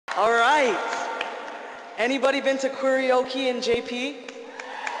All right. Anybody been to karaoke in JP?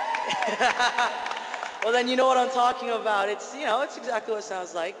 Well, then you know what I'm talking about. It's exactly what it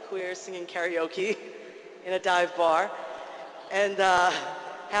sounds like. Queer singing karaoke in a dive bar. And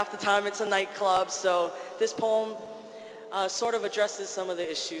half the time it's a nightclub. So this poem sort of addresses some of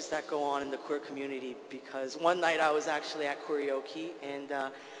the issues that go on in the queer community, because one night I was actually at karaoke and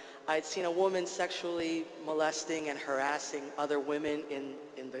I'd seen a woman sexually molesting and harassing other women in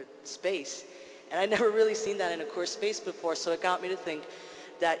the space. And I'd never really seen that in a queer space before, so it got me to think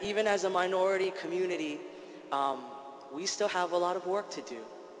that even as a minority community, we still have a lot of work to do.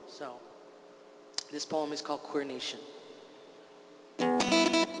 So this poem is called Queer Nation.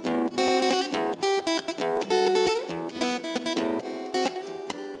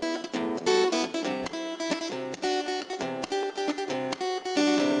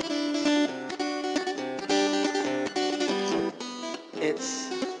 It's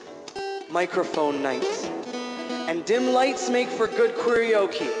microphone night, and dim lights make for good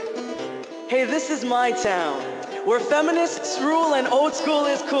karaoke. Hey, this is my town, where feminists rule and old school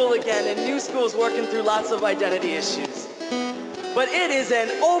is cool again, and new school's working through lots of identity issues. But it is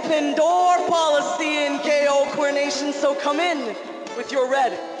an open door policy in gay old queer nation, so come in with your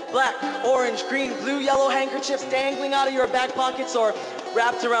red, black, orange, green, blue, yellow handkerchiefs dangling out of your back pockets or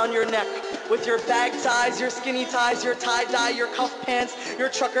wrapped around your neck, with your bag ties, your skinny ties, your tie-dye, your cuff pants, your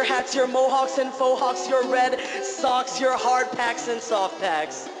trucker hats, your mohawks and faux hawks, your red socks, your hard packs and soft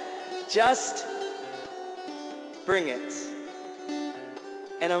packs. Just bring it.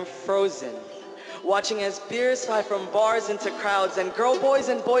 And I'm frozen, watching as beers fly from bars into crowds and girl boys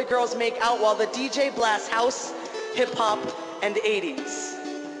and boy girls make out while the DJ blasts house, hip-hop, and 80s.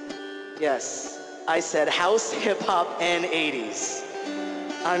 Yes, I said house, hip-hop, and 80s.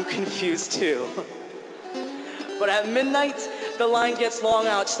 I'm confused too. But at midnight, the line gets long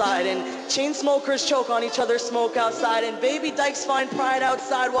outside, and chain smokers choke on each other's smoke outside, and baby dykes find pride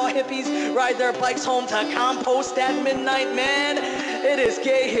outside while hippies ride their bikes home to compost at midnight. Man, it is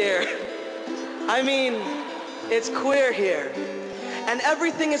gay here. I mean, it's queer here. And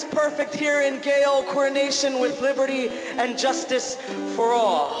everything is perfect here in gay old queer nation, with liberty and justice for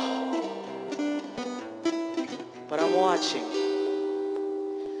all. But I'm watching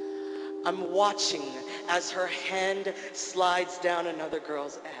as her hand slides down another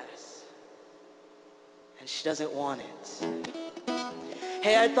girl's ass. And she doesn't want it.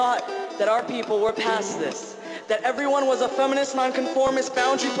 Hey, I thought that our people were past this, that everyone was a feminist, nonconformist,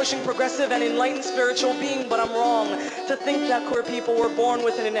 boundary-pushing, progressive, and enlightened spiritual being, but I'm wrong to think that queer people were born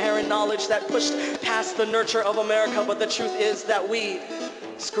with an inherent knowledge that pushed past the nurture of America, but the truth is that we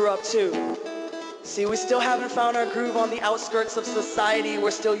screw up too. See, we still haven't found our groove on the outskirts of society. We're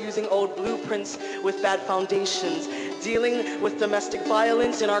still using old blueprints with bad foundations, dealing with domestic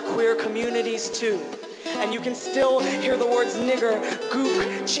violence in our queer communities too. And you can still hear the words nigger,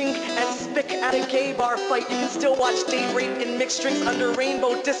 gook, chink, and spick at a gay bar fight. You can still watch date rape in mixed drinks under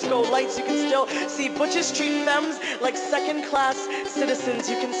rainbow disco lights. You can still see butches treat femmes like second-class citizens.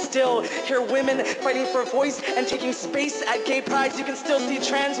 You can still hear women fighting for voice and taking space at gay prides. You can still see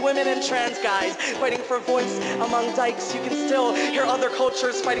trans women and trans guys fighting for voice among dykes. You can still hear other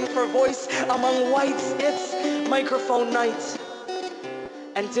cultures fighting for voice among whites. It's microphone night,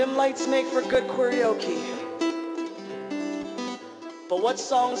 and dim lights make for good karaoke. But what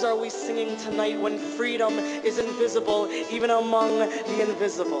songs are we singing tonight when freedom is invisible even among the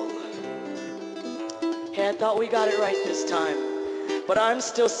invisible? Hey, I thought we got it right this time, but I'm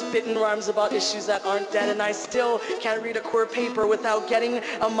still spitting rhymes about issues that aren't dead, and I still can't read a queer paper without getting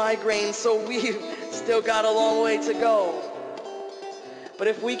a migraine, so we've still got a long way to go. But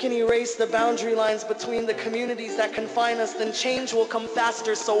if we can erase the boundary lines between the communities that confine us, then change will come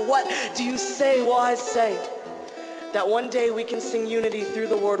faster. So what do you say? Well, I say that one day we can sing unity through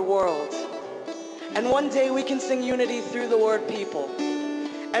the word world. And one day we can sing unity through the word people.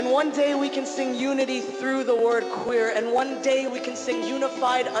 And one day we can sing unity through the word queer. And one day we can sing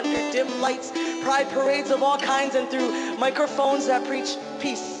unified under dim lights, pride parades of all kinds, and through microphones that preach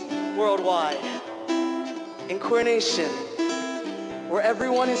peace worldwide. In Queer Nation, where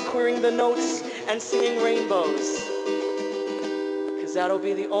everyone is queering the notes and singing rainbows. 'Cause that'll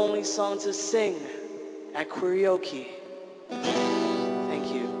be the only song to sing at karaoke.